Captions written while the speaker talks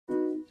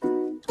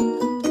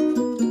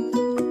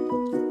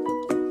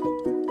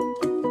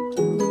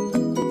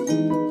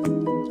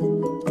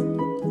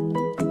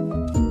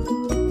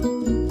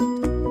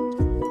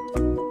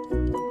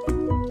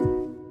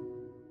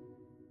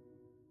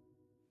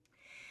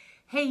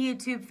Hey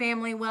YouTube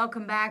family,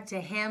 welcome back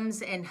to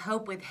Hymns and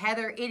Hope with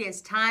Heather. It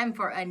is time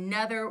for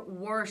another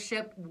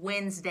Worship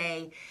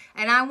Wednesday.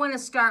 And I want to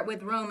start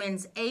with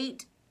Romans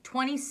 8,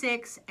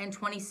 26 and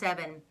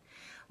 27.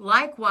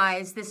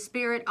 Likewise, the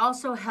Spirit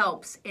also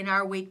helps in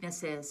our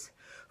weaknesses.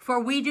 For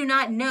we do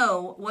not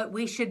know what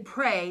we should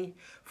pray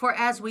for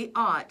as we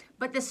ought,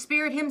 but the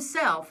Spirit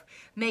Himself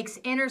makes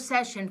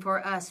intercession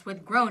for us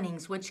with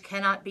groanings which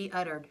cannot be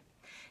uttered.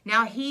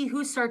 Now He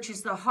who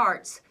searches the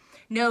hearts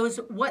knows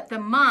what the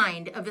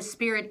mind of the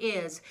Spirit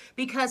is,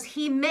 because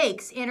He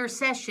makes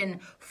intercession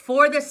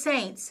for the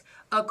saints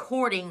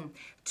according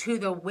to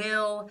the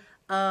will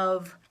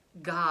of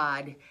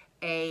God.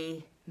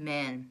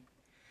 Amen.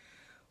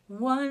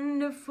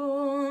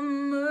 Wonderful,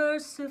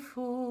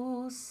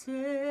 merciful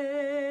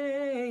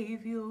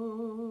Savior,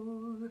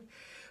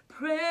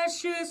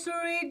 precious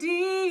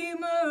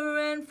Redeemer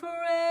and friend,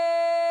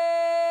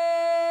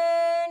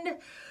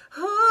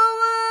 who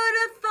would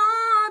have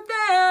thought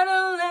that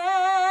a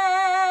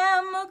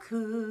lamb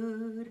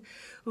could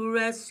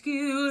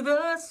rescue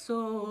the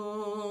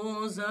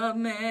souls of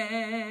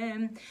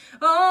men?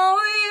 Oh,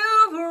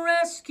 you've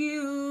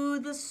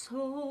rescued the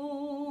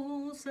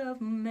souls of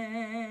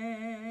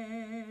men.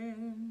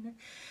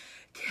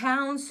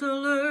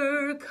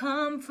 Counselor,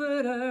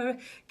 Comforter,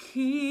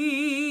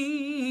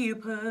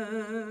 Keeper,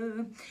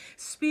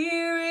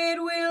 Spirit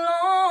we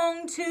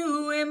long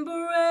to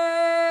embrace.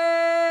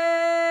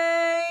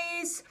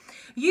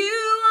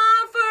 You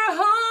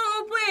offer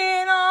hope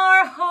when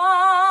our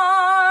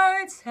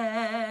hearts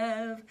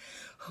have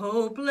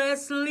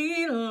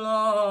hopelessly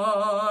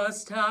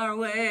lost our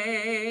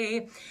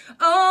way.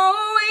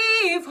 Oh,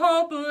 we've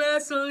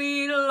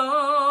hopelessly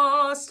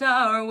lost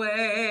our way.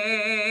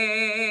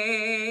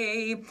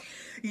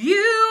 You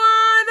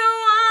are the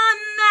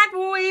one that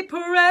we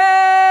praise.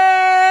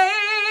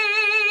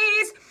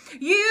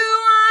 You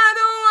are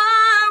the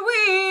one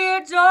we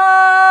adore.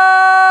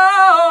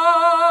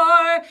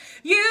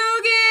 You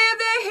give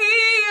the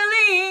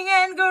healing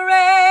and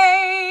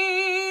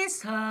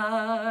grace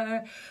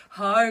our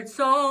hearts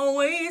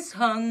always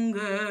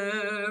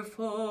hunger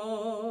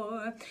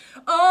for.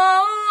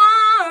 Oh,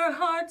 our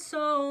hearts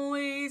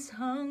always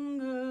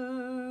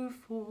hunger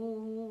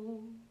for.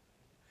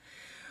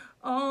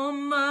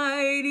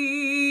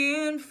 Almighty,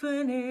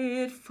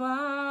 infinite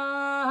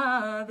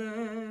Father,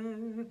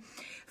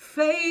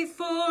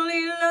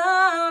 faithfully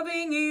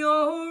loving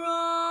your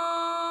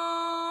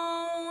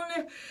own.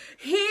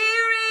 Here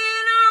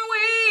in our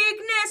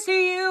weakness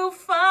you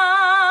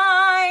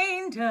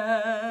find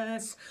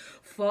us,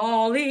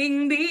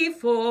 falling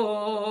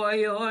before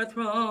your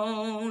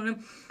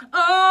throne.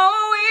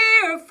 Oh,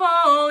 we're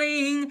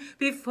falling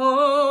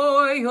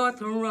before your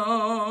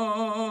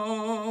throne.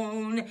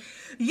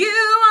 You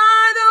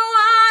are the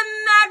one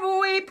that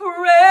we praise.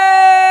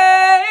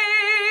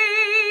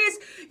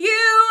 You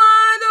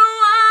are the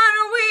one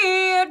we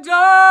adore.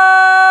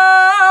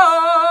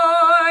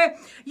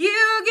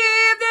 You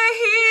give the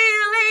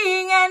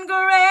healing and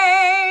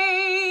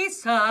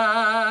grace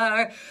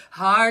our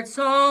hearts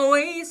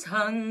always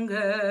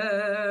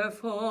hunger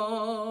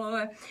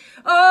for.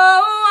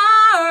 Oh,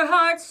 our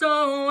hearts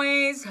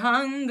always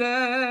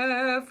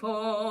hunger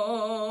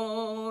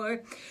for.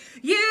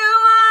 You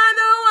are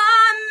the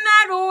one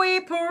that we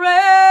praise.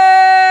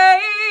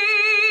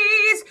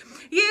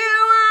 You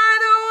are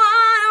the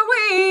one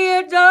we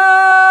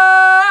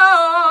adore.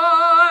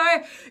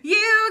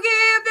 You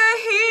give the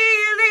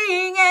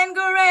healing and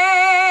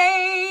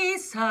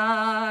grace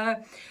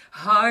our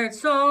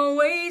hearts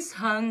always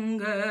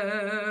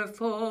hunger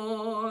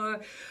for.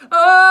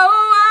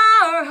 Oh,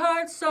 our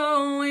hearts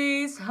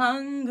always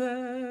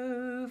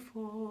hunger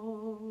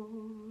for.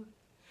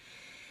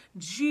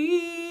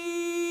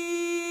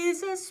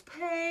 Jesus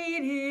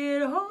paid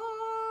it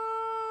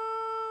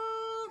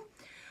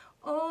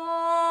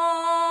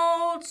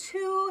all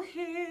to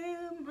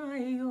Him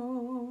I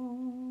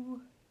owe.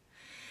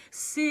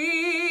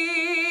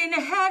 Sin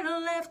had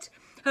left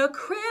a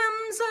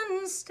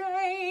crimson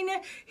stain,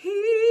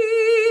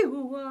 He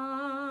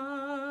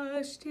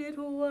washed it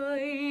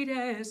white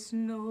as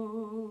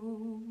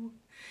snow.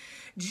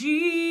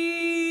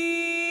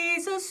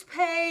 Jesus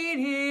paid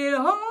it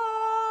all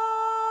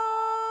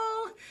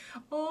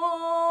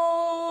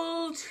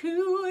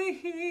to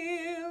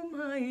Him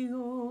I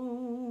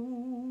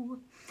owe.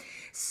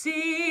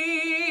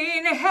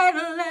 Sin had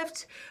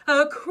left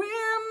a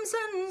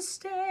crimson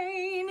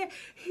stain,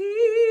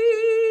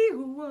 He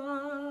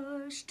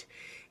washed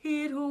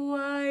it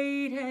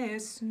white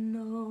as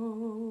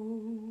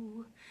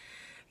snow.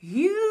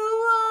 You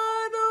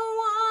are the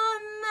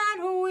one that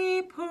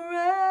we praise.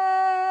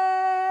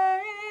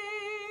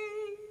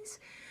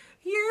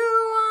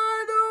 You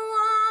are the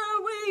one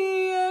we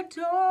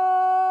adore.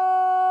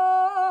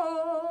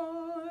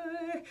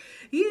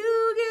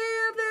 You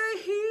give the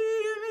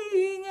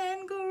healing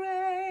and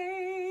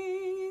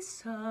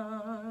grace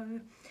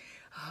our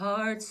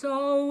hearts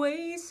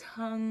always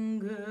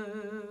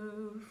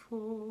hunger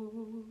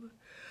for.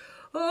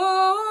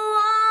 Oh,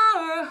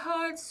 our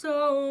hearts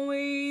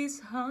always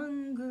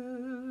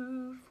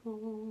hunger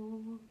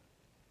for.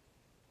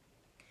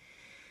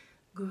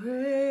 Grace,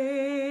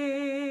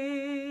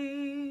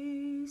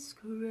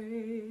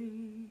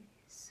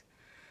 grace,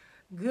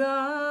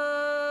 God's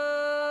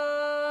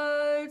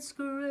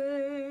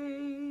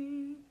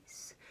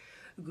grace,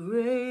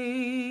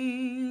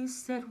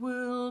 grace that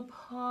will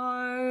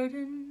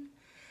pardon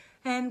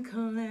and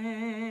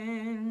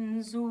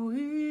cleanse within.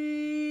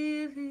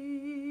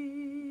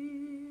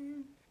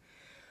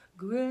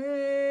 Grace,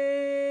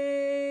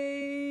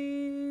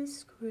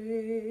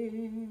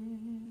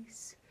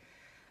 grace,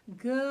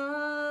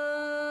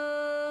 God's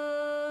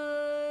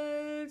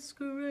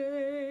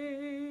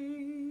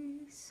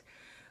grace,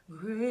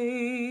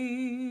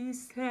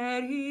 grace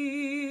that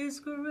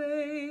is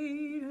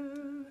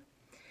greater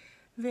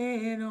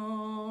than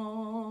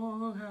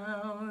all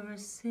our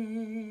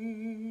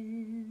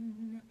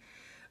sin.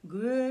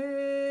 Grace,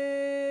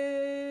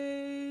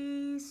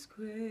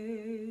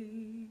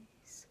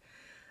 grace,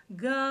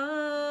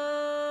 God's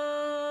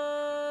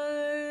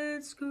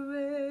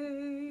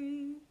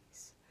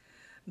grace,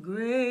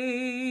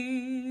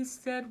 grace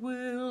that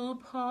will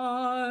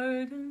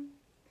pardon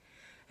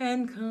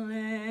and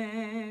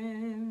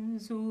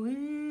cleanse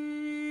within.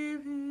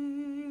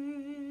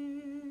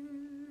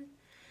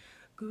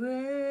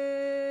 Grace,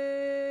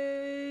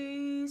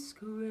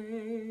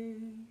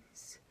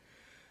 grace,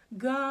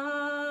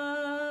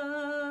 God's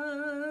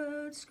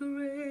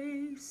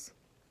grace,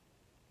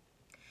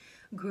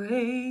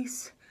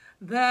 grace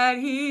that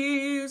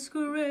is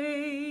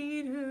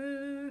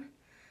greater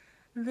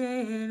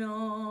than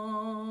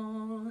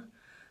all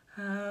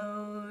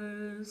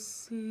our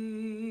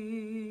sin.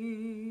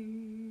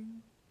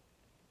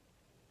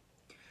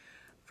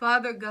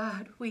 Father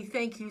God, we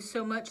thank you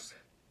so much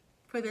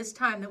for this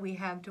time that we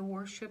have to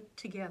worship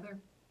together.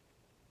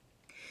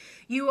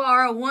 You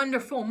are a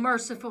wonderful,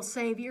 merciful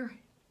Savior.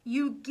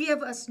 You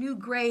give us new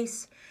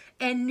grace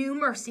and new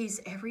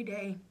mercies every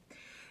day.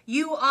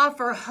 You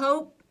offer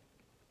hope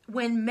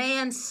when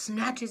man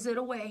snatches it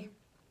away.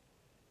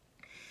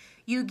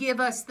 You give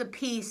us the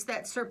peace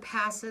that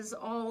surpasses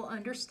all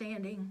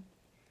understanding.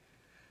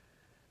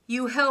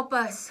 You help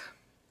us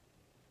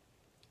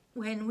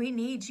when we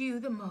need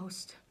you the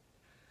most.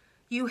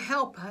 You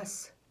help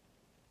us,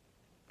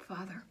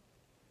 Father.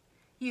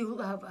 You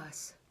love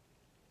us.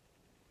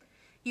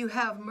 You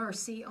have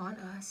mercy on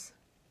us.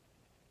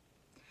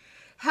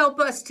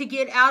 Help us to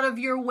get out of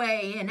your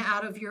way and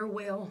out of your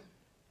will.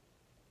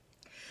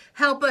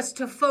 Help us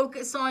to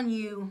focus on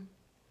you,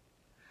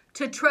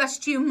 to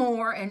trust you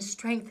more and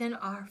strengthen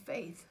our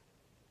faith.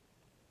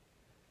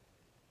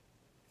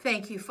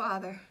 Thank you,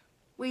 Father.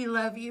 We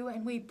love you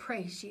and we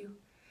praise you.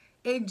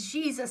 In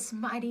Jesus'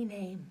 mighty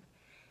name,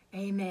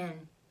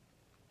 amen.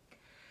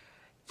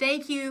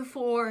 Thank you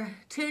for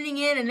tuning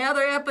in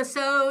another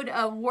episode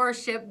of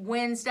Worship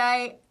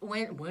Wednesday.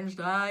 Wednesday.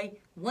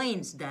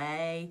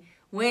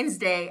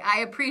 I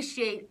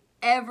appreciate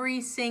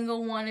every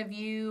single one of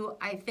you.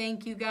 I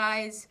thank you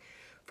guys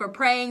for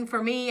praying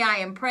for me. I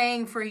am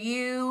praying for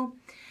you.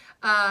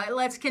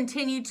 Let's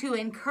continue to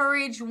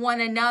encourage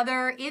one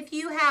another. If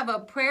you have a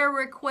prayer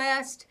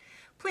request,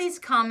 please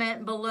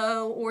comment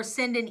below or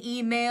send an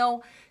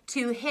email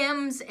to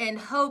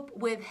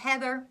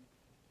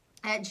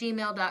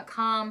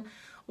hymnsandhopewithheather@gmail.com.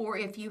 Or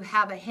if you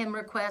have a hymn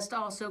request,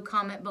 also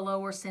comment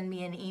below or send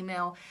me an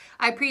email.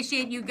 I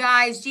appreciate you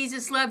guys.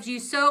 Jesus loves you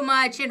so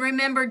much. And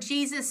remember,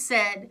 Jesus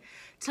said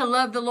to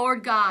love the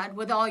Lord God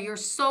with all your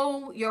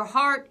soul, your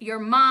heart, your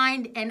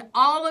mind, and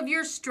all of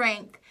your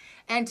strength,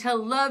 and to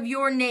love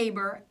your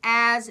neighbor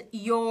as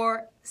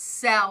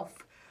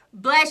yourself.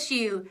 Bless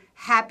you.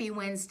 Happy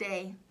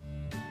Wednesday.